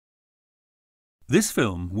This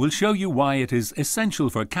film will show you why it is essential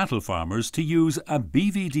for cattle farmers to use a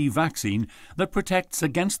BVD vaccine that protects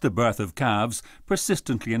against the birth of calves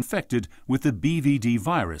persistently infected with the BVD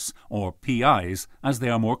virus, or PIs as they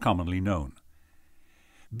are more commonly known.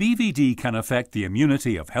 BVD can affect the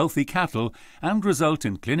immunity of healthy cattle and result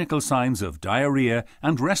in clinical signs of diarrhea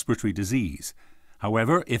and respiratory disease.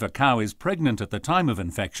 However, if a cow is pregnant at the time of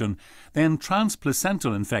infection, then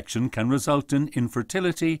transplacental infection can result in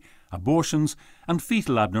infertility, abortions, and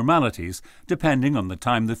fetal abnormalities, depending on the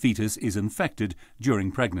time the fetus is infected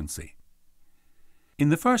during pregnancy. In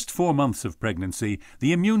the first 4 months of pregnancy,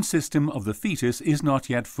 the immune system of the fetus is not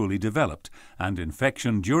yet fully developed, and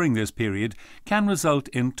infection during this period can result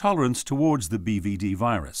in tolerance towards the BVD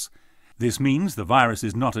virus. This means the virus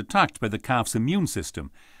is not attacked by the calf's immune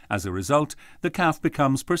system. As a result, the calf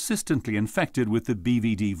becomes persistently infected with the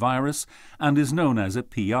BVD virus and is known as a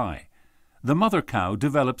PI. The mother cow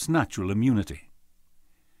develops natural immunity.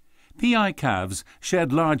 PI calves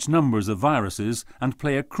shed large numbers of viruses and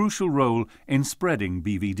play a crucial role in spreading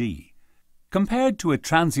BVD. Compared to a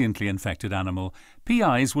transiently infected animal,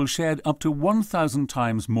 PIs will shed up to 1,000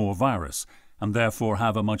 times more virus and therefore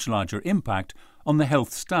have a much larger impact on the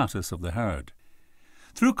health status of the herd.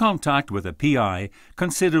 Through contact with a PI,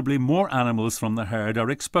 considerably more animals from the herd are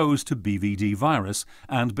exposed to BVD virus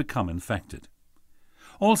and become infected.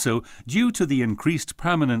 Also, due to the increased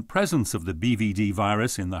permanent presence of the BVD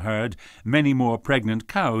virus in the herd, many more pregnant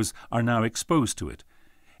cows are now exposed to it.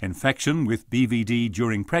 Infection with BVD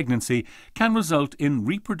during pregnancy can result in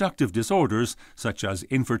reproductive disorders such as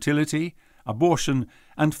infertility, abortion,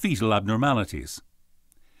 and fetal abnormalities.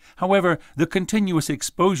 However, the continuous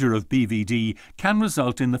exposure of BVD can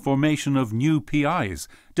result in the formation of new PIs,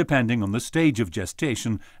 depending on the stage of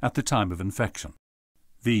gestation at the time of infection.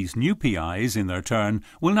 These new PIs, in their turn,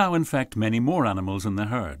 will now infect many more animals in the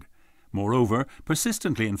herd. Moreover,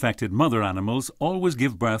 persistently infected mother animals always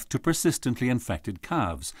give birth to persistently infected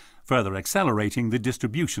calves, further accelerating the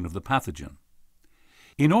distribution of the pathogen.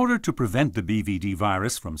 In order to prevent the BVD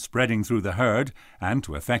virus from spreading through the herd and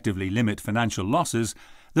to effectively limit financial losses,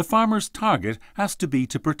 the farmer's target has to be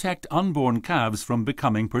to protect unborn calves from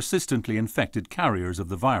becoming persistently infected carriers of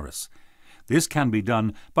the virus. This can be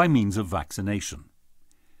done by means of vaccination.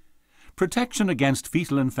 Protection against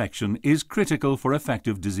fetal infection is critical for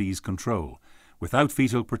effective disease control. Without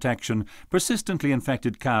fetal protection, persistently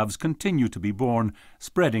infected calves continue to be born,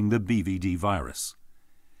 spreading the BVD virus.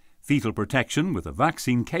 Fetal protection with a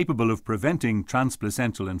vaccine capable of preventing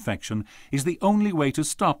transplacental infection is the only way to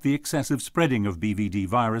stop the excessive spreading of BVD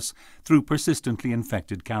virus through persistently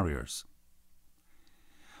infected carriers.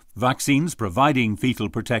 Vaccines providing fetal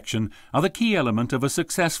protection are the key element of a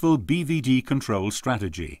successful BVD control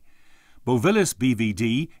strategy. Bovilis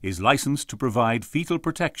BVD is licensed to provide fetal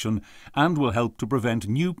protection and will help to prevent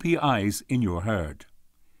new PIs in your herd.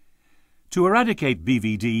 To eradicate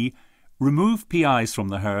BVD, remove PIs from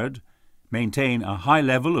the herd, maintain a high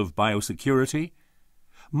level of biosecurity,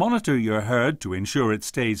 monitor your herd to ensure it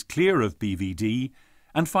stays clear of BVD,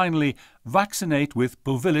 and finally, vaccinate with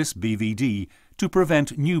Bovilis BVD to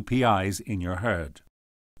prevent new PIs in your herd.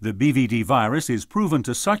 The BVD virus is proven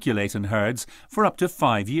to circulate in herds for up to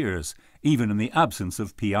 5 years, even in the absence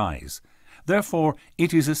of PIs. Therefore,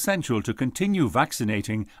 it is essential to continue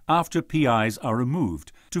vaccinating after PIs are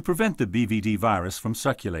removed to prevent the BVD virus from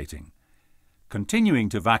circulating. Continuing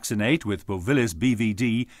to vaccinate with Bovilis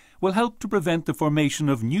BVD will help to prevent the formation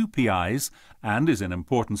of new PIs and is an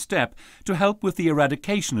important step to help with the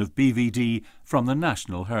eradication of BVD from the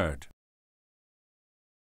national herd.